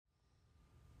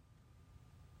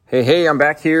Hey, I'm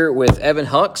back here with Evan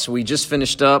Hux. We just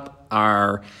finished up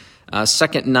our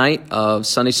second night of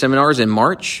Sunday seminars in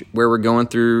March, where we're going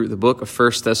through the book of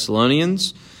 1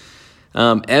 Thessalonians.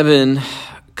 Evan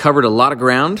covered a lot of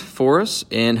ground for us,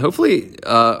 and hopefully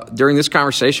during this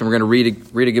conversation, we're going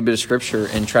to read a good bit of scripture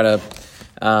and try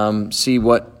to see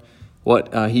what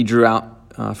he drew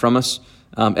out from us.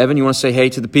 Evan, you want to say hey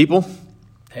to the people?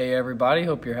 Hey, everybody.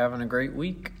 Hope you're having a great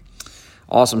week.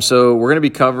 Awesome. So we're going to be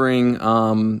covering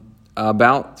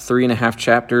about 3.5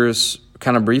 chapters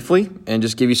kind of briefly and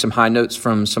just give you some high notes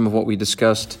from some of what we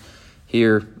discussed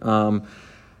here.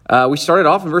 We started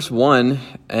off in verse 1,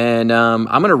 and I'm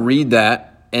going to read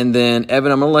that. And then,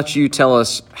 Evan, I'm going to let you tell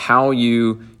us how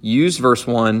you use verse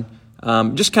 1,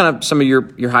 just kind of some of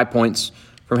your high points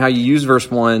from how you use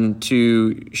verse 1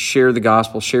 to share the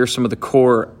gospel, share some of the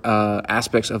core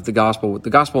aspects of the gospel. The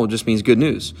gospel just means good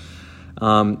news.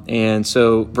 And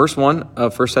so verse 1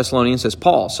 of 1 Thessalonians says,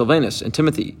 Paul, Silvanus, and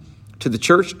Timothy, to the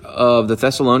church of the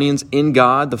Thessalonians in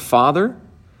God the Father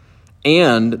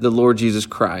and the Lord Jesus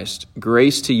Christ,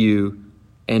 grace to you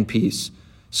and peace.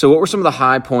 So what were some of the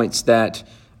high points that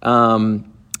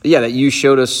you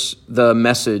showed us the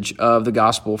message of the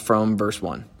gospel from verse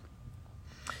 1?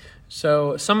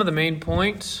 So some of the main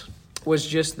points was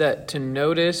just that to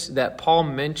notice that Paul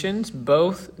mentions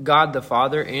both God the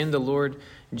Father and the Lord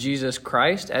Jesus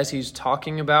Christ as he's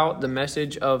talking about the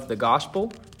message of the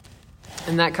gospel.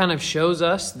 And that kind of shows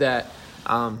us that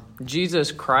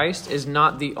Jesus Christ is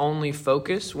not the only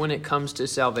focus when it comes to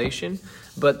salvation,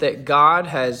 but that God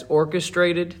has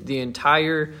orchestrated the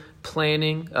entire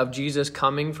planning of Jesus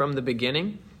coming from the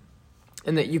beginning,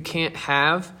 and that you can't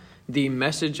have the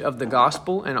message of the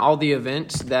gospel and all the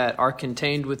events that are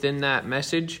contained within that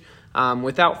message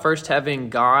without first having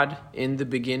God in the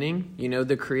beginning,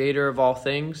 the creator of all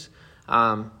things.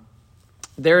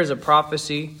 There is a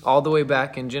prophecy all the way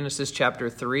back in Genesis chapter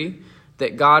 3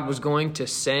 that God was going to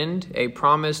send a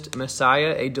promised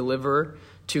Messiah, a deliverer,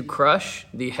 to crush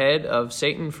the head of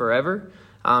Satan forever.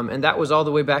 And that was all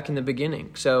the way back in the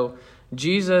beginning. So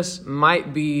Jesus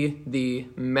might be the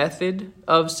method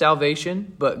of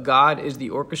salvation, but God is the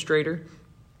orchestrator.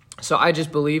 So I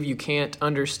just believe you can't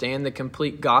understand the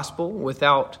complete gospel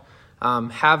without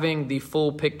having the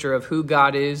full picture of who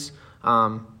God is.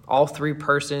 All three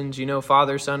persons,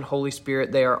 Father, Son, Holy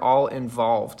Spirit, they are all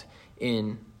involved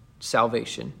in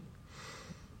salvation.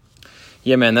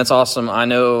 Yeah, man, that's awesome. I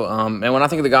know, and when I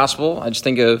think of the gospel, I just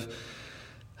think of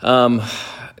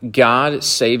God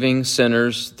saving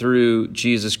sinners through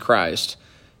Jesus Christ.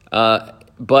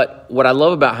 But what I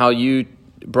love about how you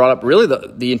brought up really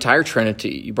the entire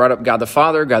Trinity. You brought up God the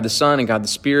Father, God the Son, and God the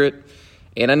Spirit.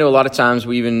 And I know a lot of times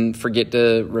we even forget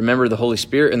to remember the Holy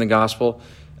Spirit in the gospel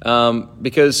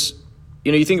because,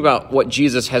 you think about what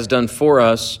Jesus has done for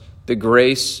us, the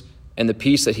grace and the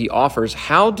peace that he offers.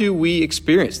 How do we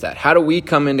experience that? How do we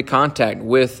come into contact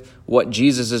with what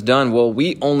Jesus has done? Well,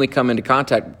 we only come into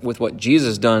contact with what Jesus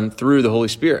has done through the Holy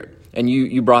Spirit. And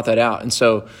you brought that out. And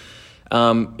so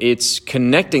it's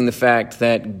connecting the fact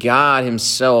that God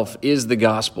himself is the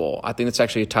gospel. I think that's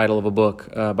actually a title of a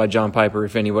book by John Piper,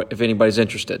 if anybody's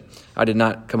interested. I did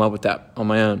not come up with that on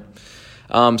my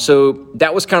own. So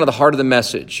that was kind of the heart of the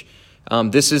message.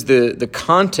 This is the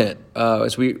content,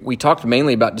 as we talked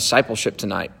mainly about discipleship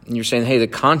tonight. And you're saying, hey, the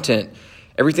content,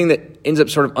 everything that ends up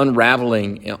sort of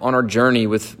unraveling on our journey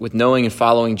with knowing and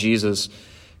following Jesus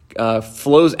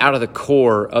flows out of the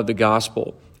core of the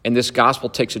gospel. And this gospel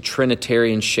takes a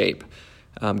Trinitarian shape.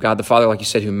 God the Father, like you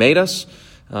said, who made us,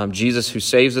 Jesus who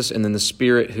saves us, and then the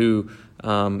Spirit who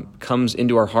comes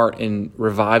into our heart and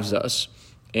revives us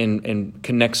and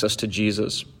connects us to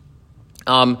Jesus.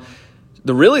 Almost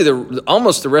the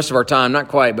rest of our time, not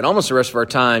quite, but almost the rest of our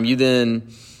time, you then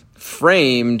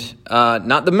framed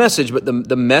not the message, but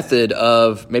the method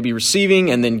of maybe receiving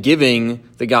and then giving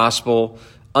the gospel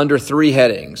under 3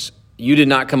 headings. You did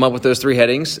not come up with those 3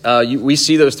 headings. We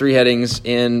see those 3 headings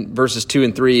in verses 2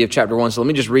 and 3 of chapter 1. So let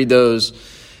me just read those,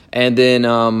 and then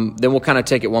we'll kind of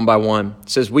take it one by one. It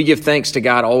says, we give thanks to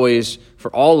God always for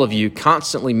all of you,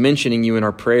 constantly mentioning you in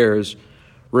our prayers,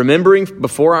 remembering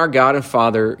before our God and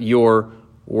Father your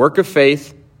work of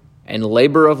faith and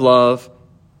labor of love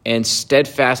and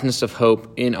steadfastness of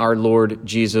hope in our Lord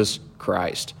Jesus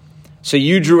Christ. So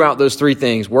you drew out those 3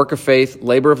 things, work of faith,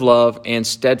 labor of love, and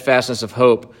steadfastness of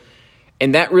hope.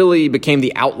 And that really became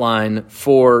the outline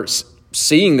for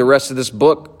seeing the rest of this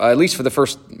book, at least for the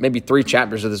first maybe 3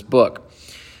 chapters of this book.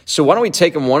 So why don't we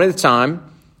take them one at a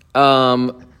time?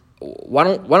 Why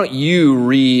don't you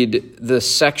read the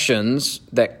sections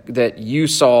that you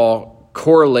saw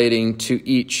correlating to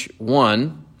each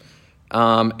one,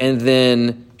 and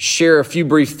then share a few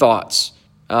brief thoughts,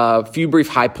 a few brief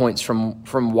high points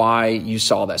from why you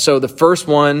saw that. So the first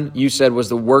one you said was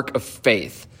the work of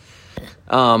faith.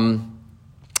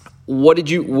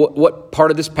 What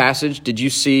part of this passage did you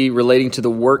see relating to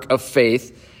the work of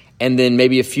faith? And then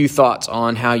maybe a few thoughts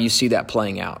on how you see that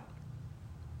playing out.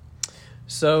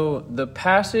 So the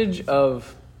passage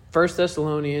of 1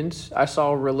 Thessalonians I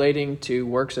saw relating to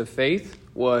works of faith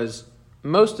was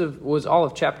all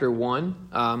of chapter 1,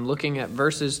 looking at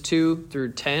verses 2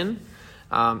 through 10,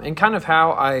 and kind of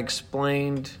how I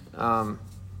explained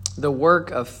the work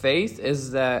of faith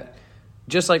is that,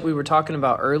 just like we were talking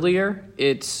about earlier,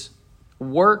 it's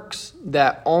works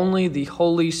that only the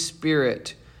Holy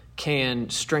Spirit can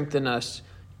strengthen us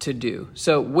to do.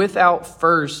 So without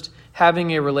first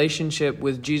having a relationship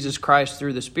with Jesus Christ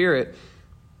through the Spirit,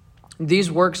 these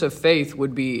works of faith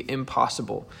would be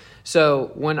impossible.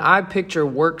 So when I picture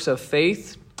works of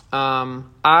faith,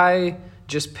 I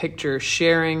just picture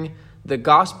sharing the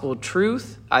gospel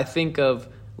truth. I think of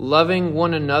loving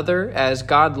one another as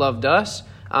God loved us,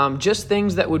 just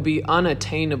things that would be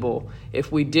unattainable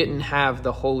if we didn't have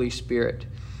the Holy Spirit.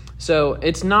 So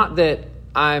it's not that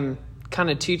I'm kind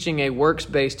of teaching a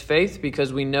works-based faith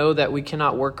because we know that we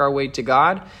cannot work our way to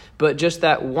God, but just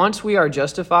that once we are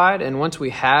justified and once we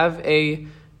have a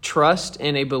trust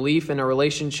and a belief in a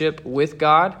relationship with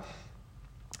God,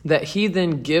 that He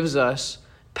then gives us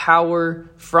power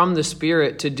from the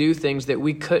Spirit to do things that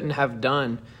we couldn't have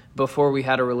done before we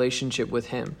had a relationship with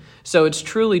Him. So it's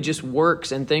truly just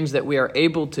works and things that we are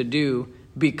able to do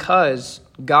because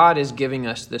God is giving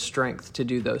us the strength to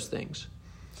do those things.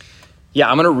 Yeah,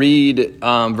 I'm going to read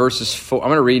verses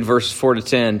 4 to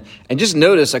 10, and just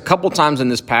notice a couple times in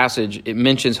this passage it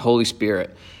mentions Holy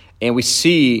Spirit, and we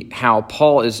see how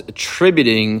Paul is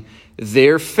attributing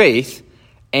their faith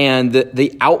and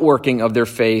the outworking of their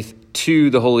faith to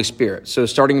the Holy Spirit. So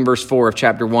starting in verse 4 of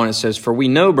chapter 1, it says, "For we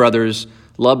know, brothers,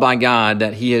 loved by God,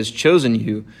 that He has chosen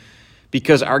you,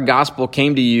 because our gospel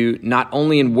came to you not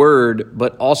only in word,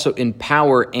 but also in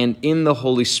power and in the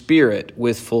Holy Spirit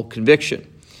with full conviction.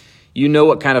 You know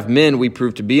what kind of men we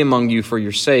proved to be among you for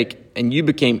your sake, and you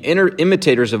became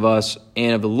imitators of us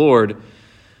and of the Lord.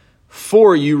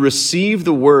 For you received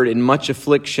the word in much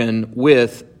affliction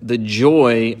with the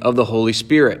joy of the Holy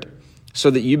Spirit, so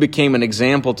that you became an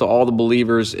example to all the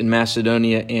believers in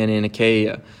Macedonia and in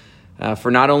Achaia.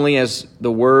 For not only has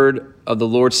the word of the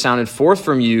Lord sounded forth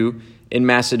from you in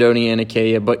Macedonia and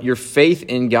Achaia, but your faith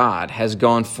in God has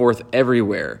gone forth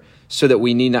everywhere, so that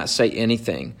we need not say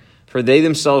anything. For they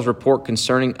themselves report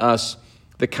concerning us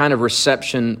the kind of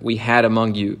reception we had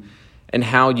among you, and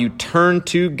how you turned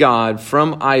to God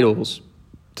from idols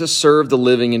to serve the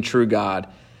living and true God,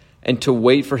 and to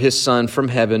wait for His Son from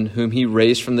heaven, whom He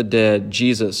raised from the dead,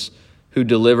 Jesus, who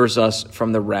delivers us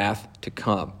from the wrath to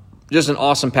come." Just an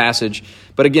awesome passage.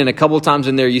 But again, a couple of times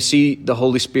in there, you see the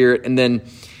Holy Spirit. And then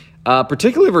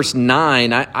particularly verse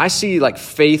 9, I see like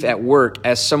faith at work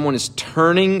as someone is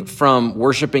turning from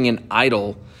worshiping an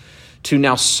idol to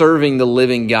now serving the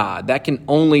living God. That can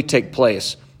only take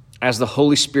place as the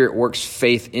Holy Spirit works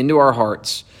faith into our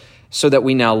hearts so that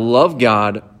we now love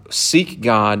God, seek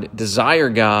God, desire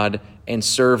God, and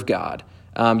serve God.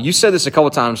 You said this a couple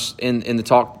of times in the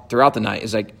talk throughout the night.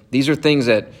 Is like, these are things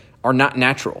that are not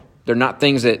natural. They're not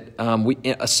things that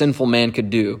a sinful man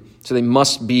could do. So they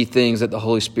must be things that the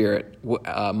Holy Spirit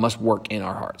must work in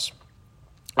our hearts.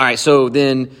 All right, so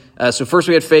first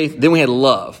we had faith, then we had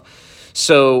love.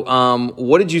 So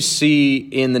what did you see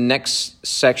in the next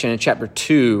section in chapter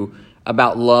 2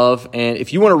 about love? And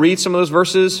if you want to read some of those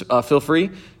verses, feel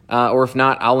free. Or if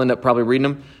not, I'll end up probably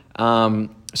reading them.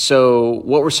 So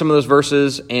what were some of those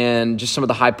verses and just some of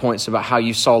the high points about how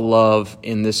you saw love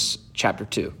in this chapter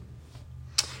 2?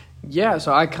 Yeah,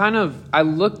 so I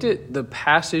looked at the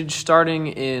passage starting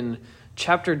in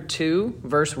chapter 2,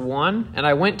 verse 1, and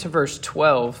I went to verse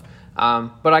 12.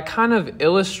 But I kind of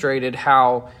illustrated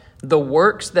how the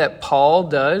works that Paul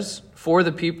does for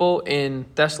the people in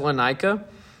Thessalonica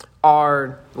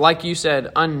are, like you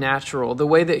said, unnatural. The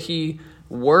way that he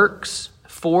works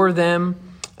for them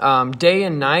day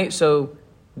and night so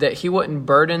that he wouldn't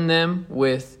burden them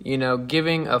with,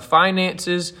 giving of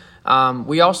finances.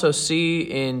 We also see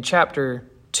in chapter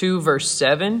 2, verse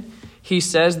 7, he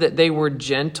says that they were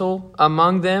gentle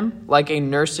among them, like a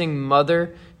nursing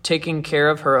mother taking care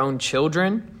of her own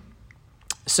children.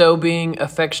 So being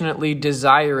affectionately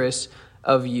desirous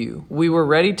of you, we were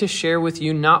ready to share with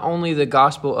you not only the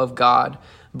gospel of God,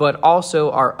 but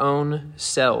also our own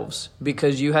selves,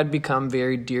 because you had become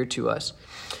very dear to us.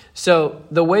 So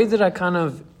the way that I kind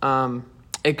of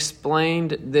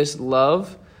explained this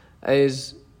love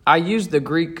is I use the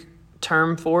Greek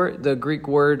term for it. The Greek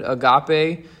word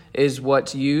agape is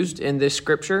what's used in this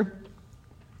scripture.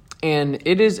 And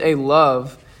it is a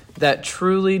love that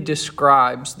truly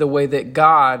describes the way that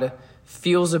God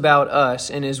feels about us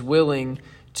and is willing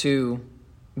to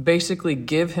basically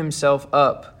give himself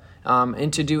up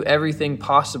and to do everything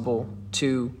possible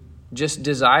to just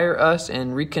desire us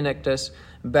and reconnect us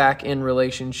back in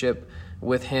relationship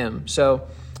with him. So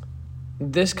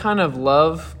this kind of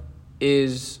love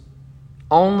is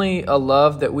only a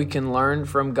love that we can learn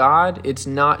from God. It's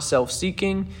not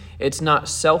self-seeking. It's not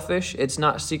selfish. It's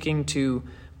not seeking to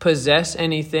possess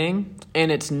anything.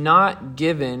 And it's not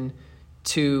given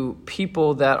to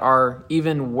people that are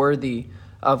even worthy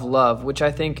of love, which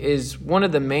I think is one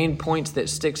of the main points that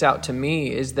sticks out to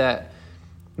me, is that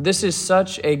this is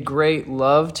such a great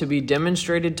love to be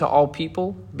demonstrated to all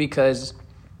people, because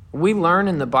we learn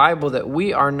in the Bible that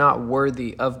we are not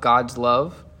worthy of God's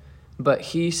love, but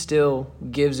he still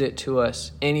gives it to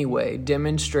us anyway,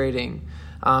 demonstrating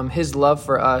his love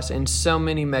for us in so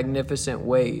many magnificent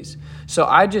ways. So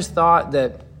I just thought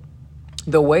that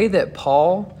the way that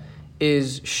Paul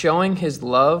is showing his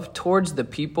love towards the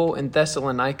people in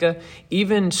Thessalonica,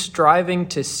 even striving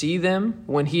to see them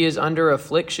when he is under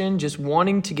affliction, just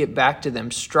wanting to get back to them,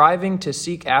 striving to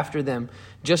seek after them,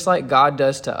 just like God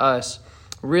does to us,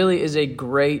 really is a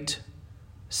great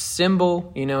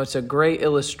symbol. It's a great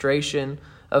illustration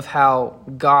of how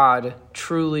God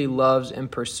truly loves and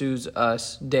pursues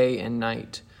us day and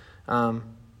night.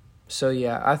 So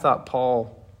yeah, I thought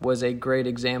Paul was a great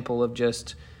example of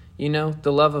just,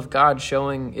 the love of God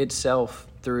showing itself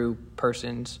through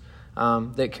persons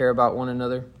that care about one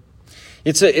another.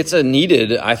 It's a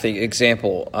needed, I think,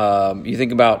 example. You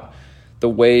think about the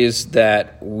ways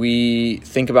that we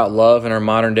think about love in our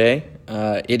modern day.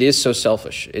 It is so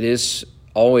selfish. It is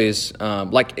always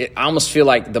I almost feel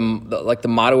like the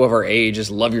motto of our age is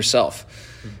love yourself.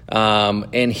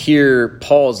 And here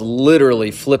Paul's literally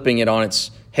flipping it on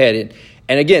its head.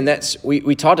 And again,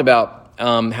 we talked about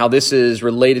how this is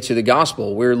related to the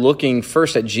gospel. We're looking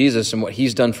first at Jesus and what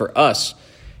he's done for us.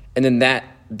 And then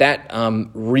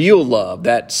that real love,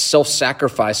 that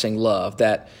self-sacrificing love,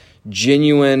 that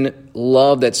genuine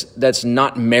love that's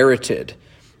not merited,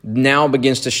 now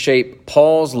begins to shape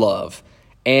Paul's love.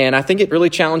 And I think it really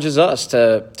challenges us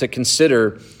to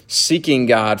consider seeking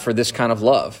God for this kind of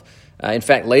love. In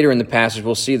fact, later in the passage,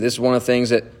 we'll see this is one of the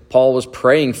things that Paul was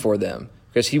praying for them,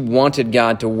 because he wanted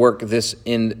God to work this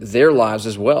in their lives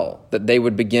as well, that they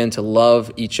would begin to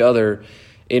love each other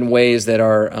in ways that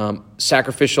are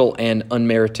sacrificial and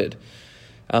unmerited.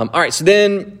 All right, so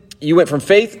then you went from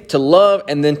faith to love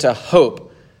and then to hope.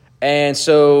 And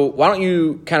so why don't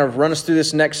you kind of run us through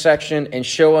this next section and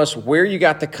show us where you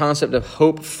got the concept of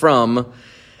hope from,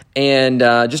 and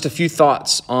just a few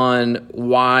thoughts on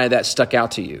why that stuck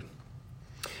out to you.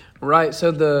 Right,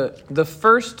 so the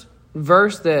first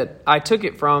verse that I took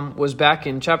it from was back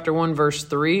in chapter 1, verse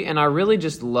 3, and I really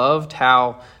just loved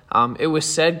how it was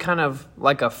said kind of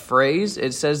like a phrase.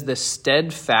 It says the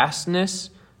steadfastness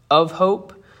of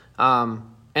hope. And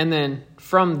then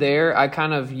from there, I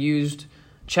kind of used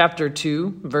chapter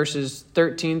 2, verses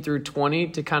 13 through 20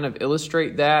 to kind of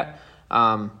illustrate that.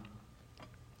 The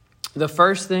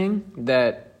first thing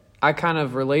that I kind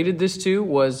of related this to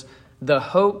was the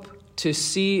hope to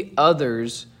see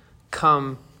others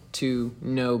come to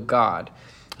know God.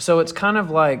 So it's kind of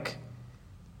like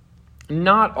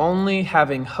not only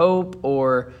having hope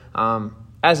or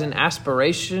as an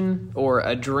aspiration or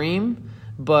a dream,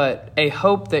 but a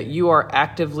hope that you are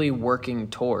actively working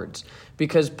towards.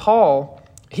 Because Paul,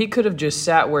 he could have just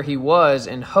sat where he was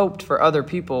and hoped for other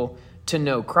people to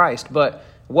know Christ. But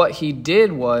what he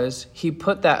did was he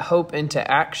put that hope into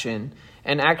action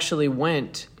and actually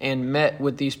went and met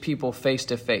with these people face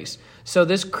to face. So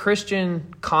this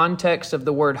Christian context of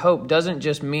the word hope doesn't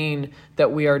just mean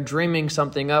that we are dreaming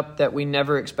something up that we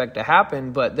never expect to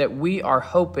happen, but that we are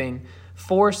hoping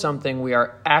for something we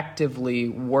are actively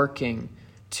working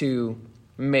to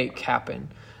make happen.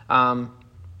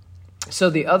 So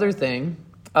the other thing,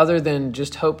 other than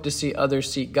just hope to see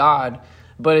others seek God,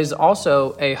 but is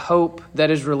also a hope that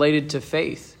is related to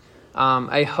faith.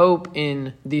 A hope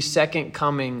in the second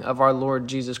coming of our Lord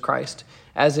Jesus Christ,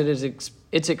 as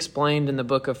it's explained in the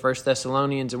book of 1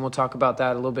 Thessalonians, and we'll talk about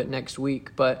that a little bit next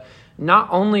week. But not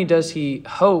only does he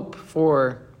hope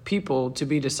for people to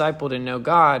be discipled and know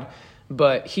God,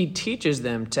 but he teaches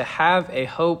them to have a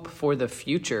hope for the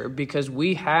future, because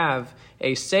we have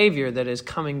a Savior that is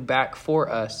coming back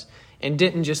for us and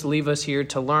didn't just leave us here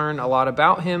to learn a lot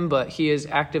about him, but he is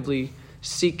actively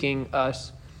seeking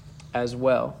us as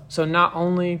well. So not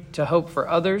only to hope for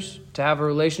others, to have a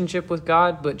relationship with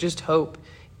God, but just hope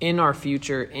in our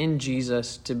future, in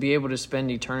Jesus, to be able to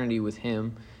spend eternity with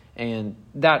him. And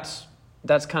that's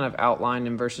kind of outlined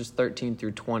in verses 13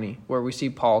 through 20, where we see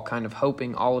Paul kind of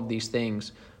hoping all of these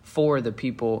things for the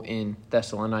people in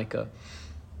Thessalonica.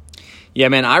 Yeah,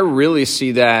 man, I really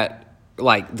see that,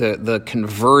 like the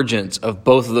convergence of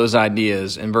both of those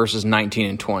ideas in verses 19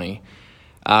 and 20,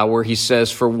 where he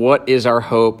says, "For what is our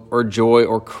hope or joy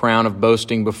or crown of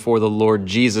boasting before the Lord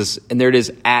Jesus?" And there it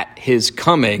is, "at his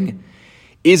coming.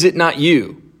 Is it not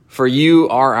you? For you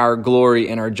are our glory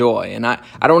and our joy." And I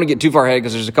don't want to get too far ahead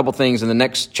because there's a couple things in the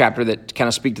next chapter that kind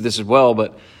of speak to this as well.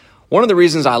 But one of the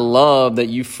reasons I love that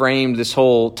you framed this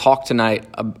whole talk tonight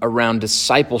around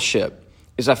discipleship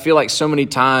is I feel like so many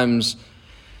times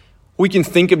we can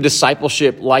think of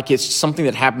discipleship like it's something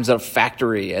that happens at a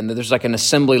factory and that there's like an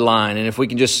assembly line. And if we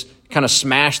can just kind of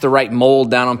smash the right mold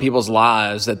down on people's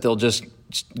lives, that they'll just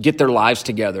get their lives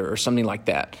together or something like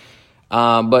that.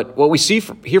 But what we see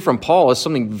here from Paul is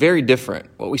something very different.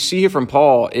 What we see here from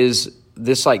Paul is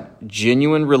this like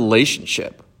genuine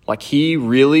relationship. Like he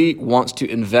really wants to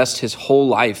invest his whole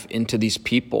life into these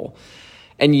people.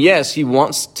 And yes, he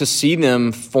wants to see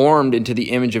them formed into the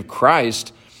image of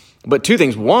Christ. But two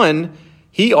things. One,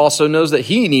 he also knows that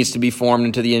he needs to be formed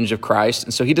into the image of Christ.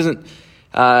 And so he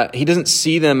doesn't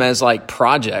see them as like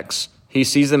projects. He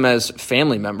sees them as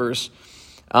family members.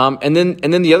 And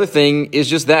then the other thing is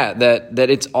just that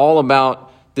it's all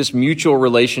about this mutual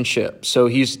relationship. So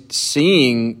he's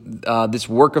seeing this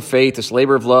work of faith, this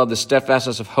labor of love, this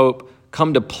steadfastness of hope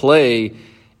come to play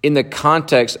in the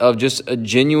context of just a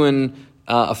genuine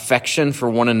affection for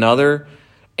one another,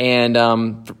 and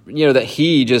that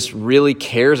he just really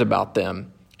cares about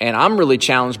them. And I'm really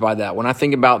challenged by that. When I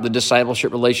think about the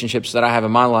discipleship relationships that I have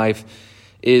in my life,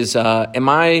 is am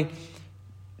I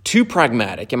too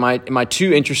pragmatic? Am I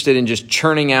too interested in just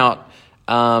churning out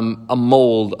a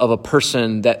mold of a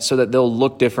person so that they'll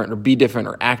look different or be different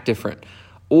or act different?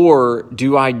 Or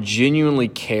do I genuinely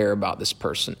care about this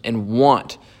person and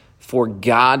want for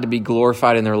God to be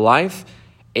glorified in their life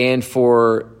and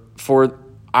for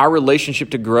our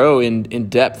relationship to grow in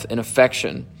depth and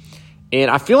affection? And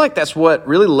I feel like that's what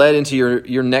really led into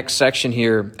your next section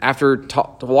here. After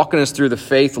walking us through the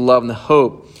faith, the love, and the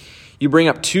hope, you bring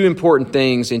up two important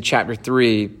things in chapter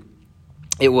 3.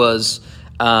 It was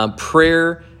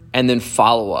prayer and then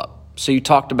follow-up. So you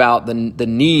talked about the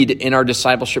need in our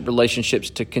discipleship relationships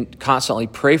to constantly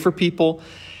pray for people.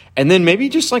 And then maybe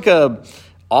just like a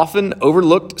often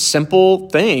overlooked simple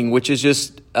thing, which is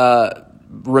just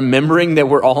remembering that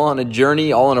we're all on a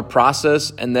journey, all in a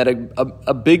process, and that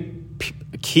a big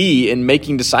key in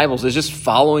making disciples is just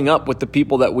following up with the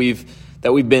people that we've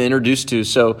been introduced to.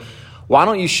 So why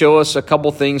don't you show us a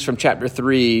couple things from chapter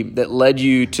 3 that led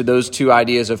you to those two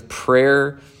ideas of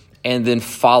prayer and then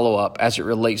follow up as it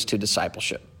relates to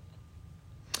discipleship?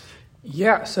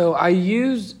 Yeah, so I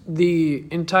used the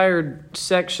entire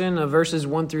section of verses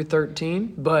 1 through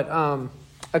 13, but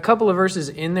a couple of verses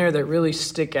in there that really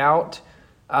stick out,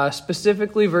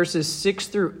 specifically verses 6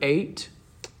 through 8,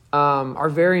 are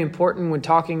very important when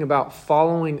talking about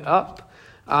following up.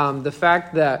 The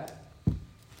fact that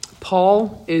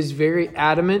Paul is very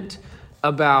adamant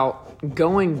about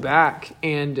going back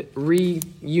and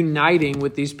reuniting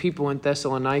with these people in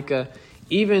Thessalonica,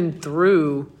 even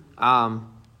through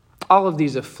all of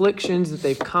these afflictions that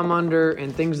they've come under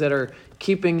and things that are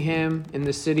keeping him in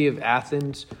the city of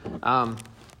Athens.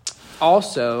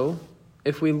 Also,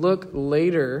 if we look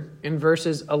later in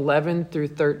verses 11 through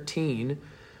 13,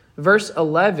 verse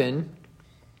 11,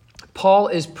 Paul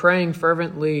is praying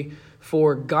fervently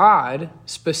for God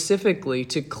specifically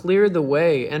to clear the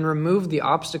way and remove the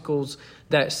obstacles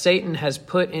that Satan has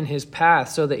put in his path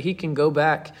so that he can go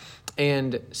back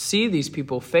and see these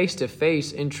people face to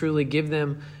face and truly give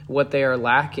them what they are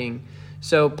lacking.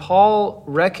 So Paul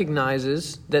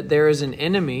recognizes that there is an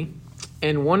enemy,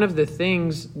 and one of the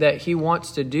things that he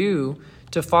wants to do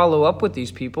to follow up with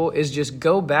these people is just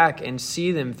go back and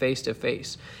see them face to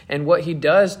face. And what he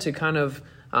does to kind of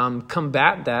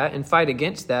combat that and fight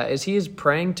against that is he is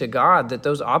praying to God that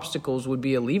those obstacles would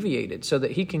be alleviated so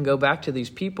that he can go back to these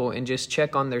people and just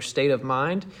check on their state of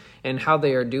mind and how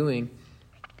they are doing.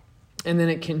 And then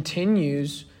it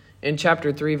continues in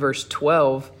chapter 3, verse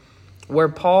 12, where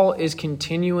Paul is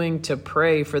continuing to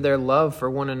pray for their love for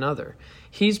one another.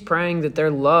 He's praying that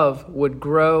their love would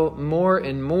grow more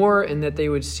and more and that they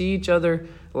would see each other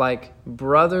like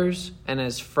brothers and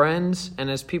as friends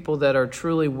and as people that are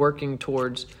truly working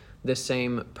towards the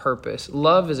same purpose.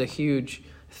 Love is a huge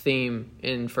theme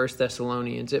in 1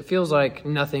 Thessalonians. It feels like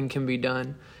nothing can be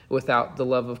done without the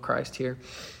love of Christ here.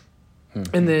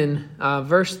 And then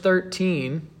verse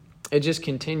 13, it just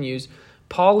continues.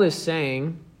 Paul is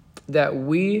saying that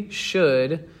we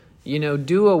should,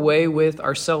 do away with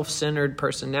our self-centered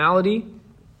personality,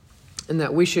 and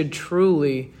that we should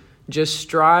truly just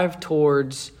strive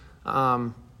towards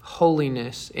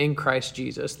holiness in Christ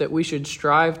Jesus, that we should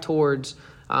strive towards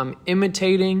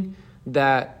imitating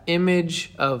that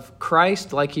image of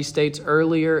Christ, like he states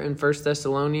earlier in 1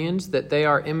 Thessalonians, that they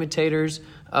are imitators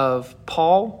of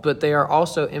Paul, but they are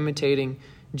also imitating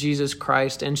Jesus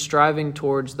Christ and striving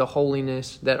towards the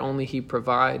holiness that only he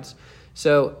provides.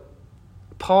 So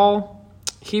Paul,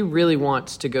 he really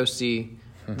wants to go see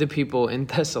the people in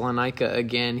Thessalonica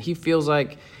again. He feels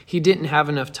like he didn't have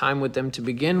enough time with them to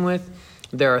begin with.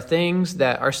 There are things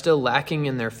that are still lacking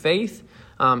in their faith,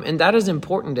 and that is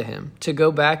important to him, to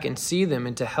go back and see them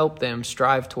and to help them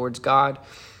strive towards God.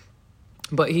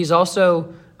 But he's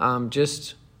also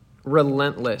just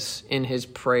relentless in his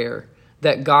prayer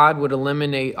that God would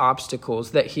eliminate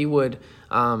obstacles, that he would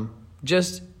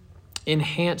just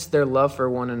enhance their love for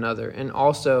one another, and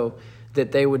also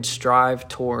that they would strive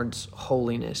towards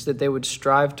holiness, that they would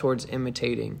strive towards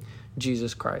imitating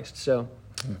Jesus Christ. So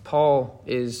Paul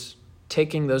is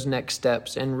taking those next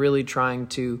steps and really trying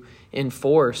to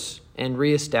enforce and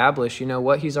reestablish,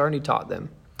 what he's already taught them,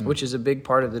 which is a big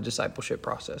part of the discipleship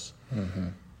process. Mm-hmm.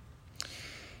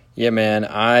 Yeah,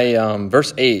 man.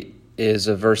 Verse 8 is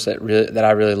a verse that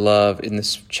I really love in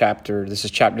this chapter. This is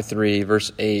chapter 3,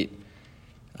 verse 8.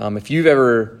 If you've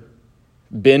ever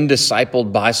been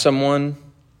discipled by someone,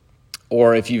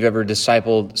 or if you've ever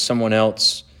discipled someone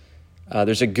else,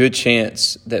 there's a good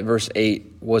chance that verse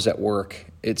 8 was at work.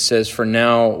 It says, "For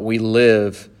now we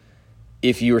live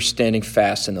if you are standing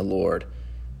fast in the Lord."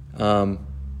 Man,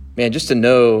 just to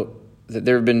know that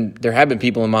there have been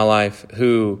people in my life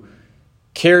who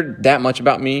cared that much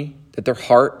about me, that their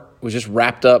heart was just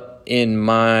wrapped up in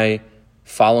my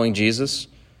following Jesus,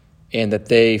 and that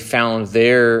they found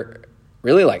their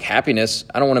really like happiness.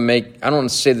 I don't want to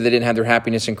say that they didn't have their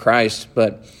happiness in Christ,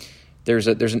 but there's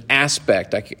an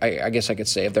aspect, I guess I could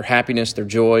say, of their happiness, their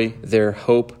joy, their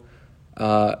hope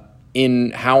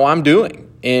in how I'm doing,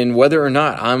 in whether or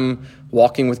not I'm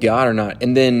walking with God or not.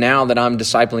 And then now that I'm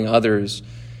discipling others,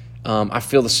 I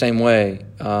feel the same way.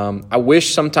 I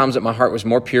wish sometimes that my heart was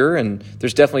more pure, and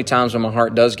there's definitely times when my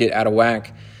heart does get out of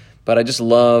whack, but I just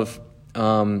love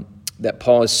that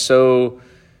Paul is so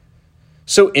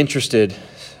interested,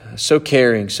 so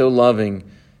caring, so loving,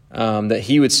 that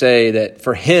he would say that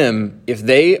for him, if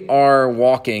they are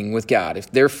walking with God,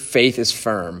 if their faith is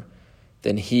firm,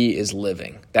 then he is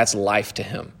living. That's life to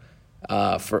him,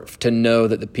 to know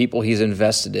that the people he's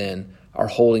invested in are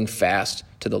holding fast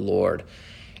to the Lord.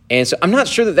 And so I'm not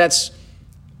sure that that's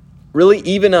really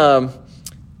even I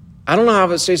don't know how I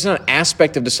would say, it's not an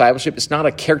aspect of discipleship. It's not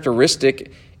a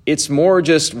characteristic. It's more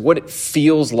just what it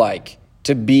feels like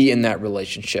to be in that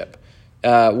relationship.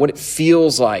 What it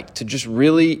feels like to just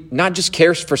really not just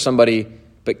care for somebody,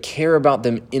 but care about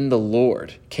them in the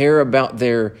Lord, care about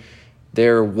their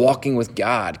walking with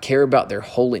God, care about their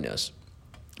holiness.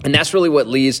 And that's really what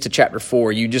leads to chapter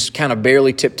 4. You just kind of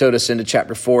barely tiptoed us into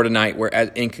chapter 4 tonight, where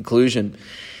in conclusion.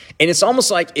 And it's almost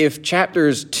like if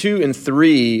chapters 2 and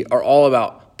 3 are all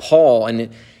about Paul and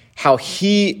how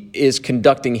he is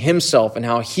conducting himself and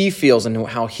how he feels and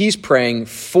how he's praying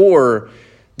for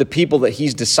the people that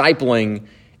he's discipling,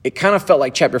 it kind of felt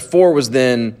like chapter 4 was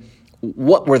then,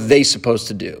 what were they supposed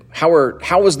to do?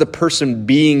 How was the person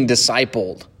being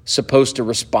discipled supposed to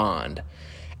respond?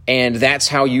 And that's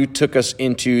how you took us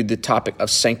into the topic of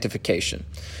sanctification.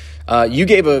 You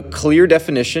gave a clear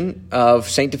definition of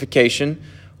sanctification.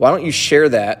 Why don't you share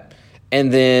that?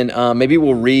 And then maybe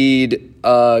we'll read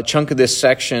a chunk of this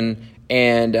section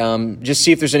and just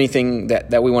see if there's anything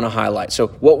that we want to highlight. So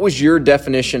what was your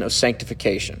definition of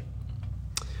sanctification?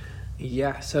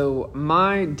 Yeah, so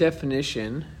my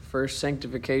definition for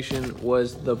sanctification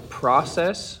was the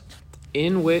process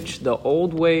in which the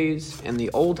old ways and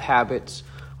the old habits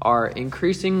are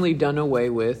increasingly done away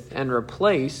with and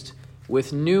replaced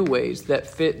with new ways that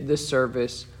fit the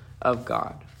service of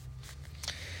God.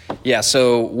 Yeah,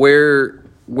 so where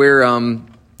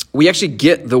we actually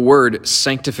get the word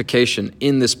sanctification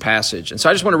in this passage. And so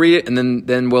I just want to read it, and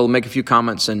then we'll make a few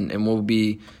comments, and we'll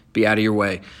be out of your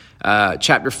way.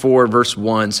 Chapter 4, verse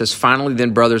 1 says, "Finally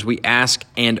then, brothers, we ask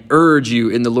and urge you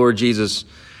in the Lord Jesus,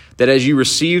 that as you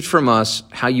received from us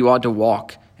how you ought to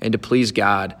walk and to please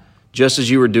God, just as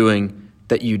you were doing,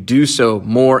 that you do so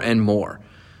more and more.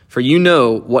 For you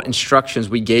know what instructions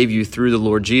we gave you through the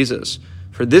Lord Jesus.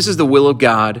 For this is the will of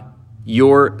God,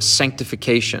 your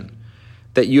sanctification,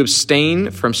 that you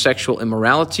abstain from sexual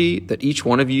immorality, that each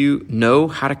one of you know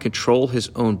how to control his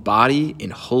own body in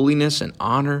holiness and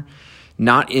honor,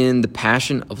 not in the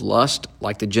passion of lust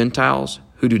like the Gentiles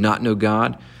who do not know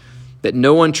God, that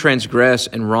no one transgress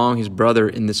and wrong his brother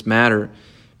in this matter,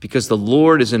 because the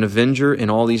Lord is an avenger in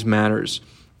all these matters,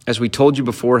 as we told you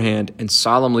beforehand and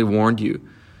solemnly warned you.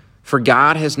 For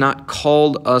God has not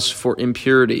called us for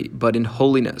impurity, but in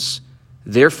holiness.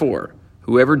 Therefore,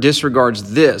 whoever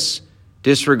disregards this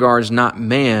disregards not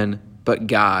man, but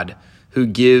God, who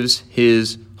gives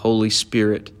his Holy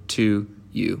Spirit to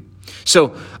you. So,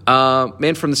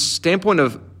 from the standpoint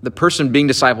of the person being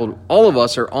discipled, all of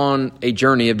us are on a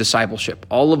journey of discipleship.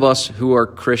 All of us who are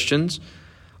Christians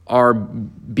are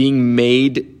being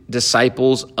made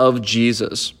disciples of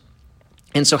Jesus.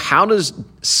 And so how does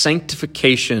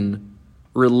sanctification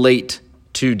relate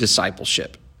to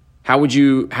discipleship? How would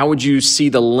you see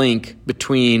the link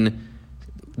between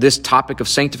this topic of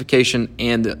sanctification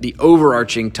and the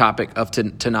overarching topic of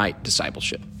tonight,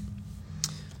 discipleship?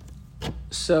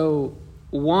 So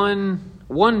one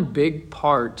big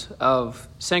part of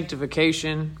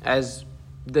sanctification as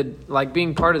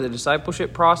being part of the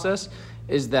discipleship process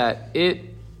is that it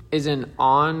is an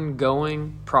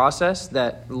ongoing process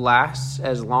that lasts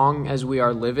as long as we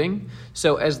are living.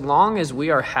 So as long as we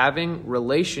are having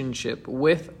relationship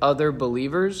with other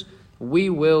believers, we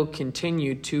will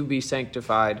continue to be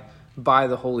sanctified by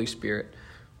the Holy Spirit.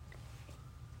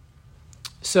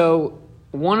 So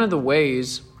one of the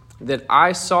ways that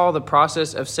I saw the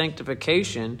process of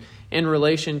sanctification in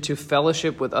relation to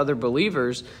fellowship with other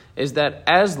believers is that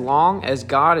as long as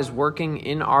God is working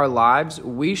in our lives,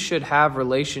 we should have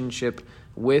relationship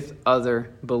with other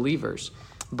believers.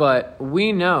 But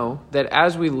we know that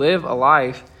as we live a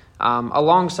life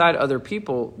alongside other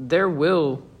people, there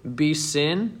will be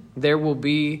sin, there will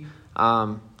be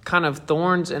kind of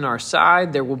thorns in our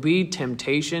side, there will be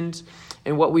temptations.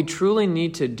 And what we truly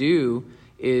need to do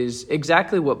is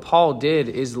exactly what Paul did,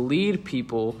 is lead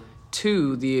people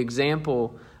to the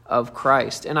example of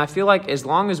Christ. And I feel like as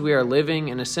long as we are living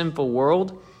in a sinful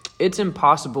world, it's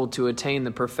impossible to attain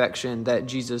the perfection that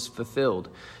Jesus fulfilled.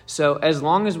 So as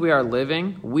long as we are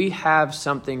living, we have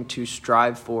something to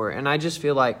strive for. And I just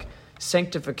feel like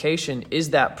sanctification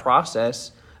is that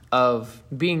process of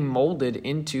being molded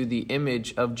into the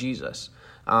image of Jesus.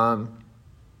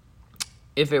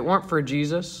 If it weren't for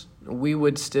Jesus, we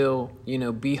would still,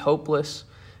 be hopeless.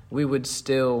 We would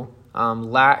still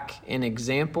lack an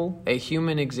example, a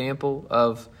human example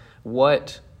of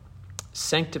what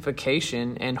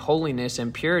sanctification and holiness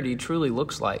and purity truly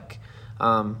looks like.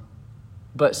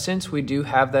 But since we do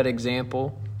have that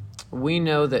example, we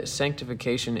know that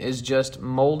sanctification is just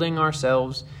molding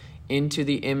ourselves into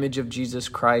the image of Jesus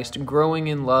Christ, growing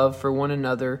in love for one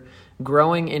another,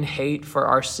 growing in hate for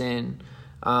our sin,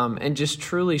 and just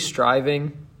truly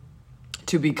striving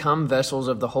to become vessels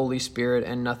of the Holy Spirit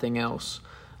and nothing else.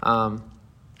 And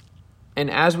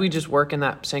as we just work in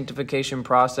that sanctification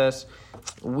process,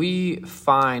 we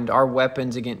find our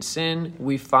weapons against sin.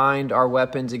 We find our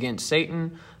weapons against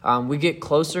Satan. We get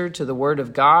closer to the Word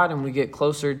of God, and we get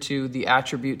closer to the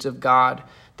attributes of God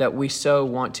that we so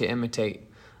want to imitate.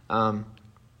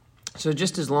 So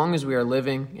just as long as we are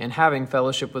living and having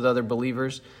fellowship with other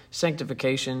believers,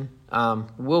 sanctification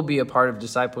will be a part of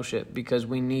discipleship, because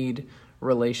we need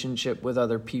relationship with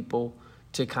other people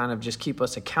to kind of just keep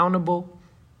us accountable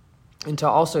and to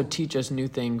also teach us new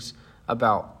things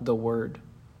about the Word.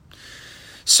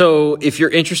 So if you're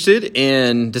interested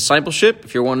in discipleship,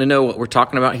 if you want to know what we're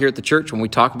talking about here at the church when we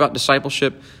talk about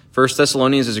discipleship, 1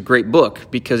 Thessalonians is a great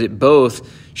book, because it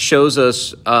both shows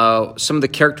us some of the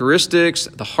characteristics,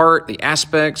 the heart, the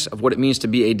aspects of what it means to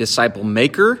be a disciple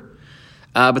maker,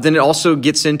 but then it also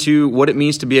gets into what it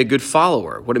means to be a good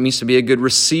follower, what it means to be a good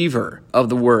receiver of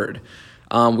the Word.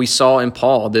 We saw in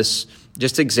Paul this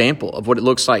just example of what it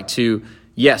looks like to,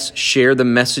 yes, share the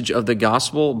message of the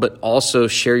gospel, but also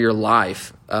share your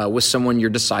life with someone you're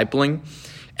discipling.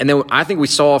 And then I think we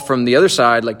saw from the other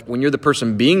side, like when you're the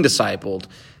person being discipled,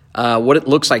 what it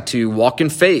looks like to walk in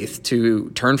faith,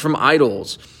 to turn from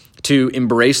idols, to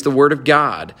embrace the Word of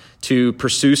God, to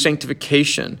pursue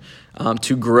sanctification,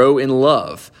 to grow in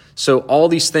love. So all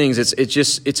these things,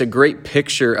 it's a great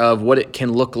picture of what it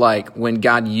can look like when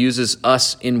God uses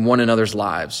us in one another's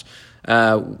lives.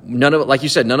 Like you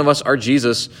said, none of us are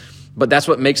Jesus, but that's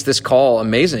what makes this call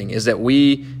amazing, is that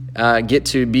we get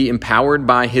to be empowered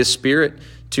by His Spirit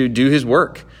to do His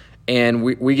work. And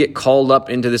we get called up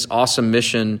into this awesome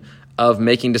mission of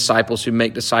making disciples who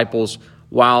make disciples,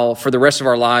 while for the rest of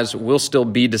our lives, we'll still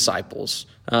be disciples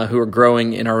who are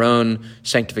growing in our own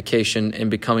sanctification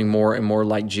and becoming more and more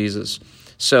like Jesus.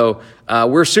 So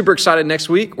we're super excited next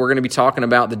week. We're going to be talking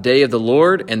about the day of the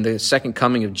Lord and the second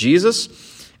coming of Jesus.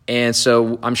 And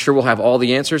so I'm sure we'll have all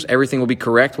the answers. Everything will be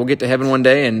correct. We'll get to heaven one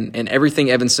day, and everything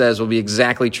Evan says will be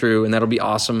exactly true, and that'll be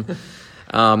awesome.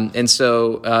 And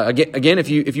so again, if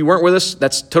you weren't with us,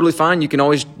 that's totally fine. You can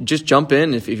always just jump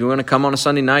in if you want to come on a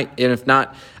Sunday night. And if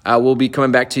not, we'll be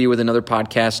coming back to you with another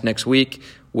podcast next week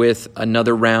with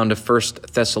another round of 1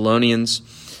 Thessalonians.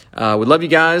 We love you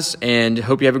guys and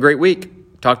hope you have a great week.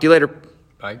 Talk to you later.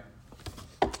 Bye.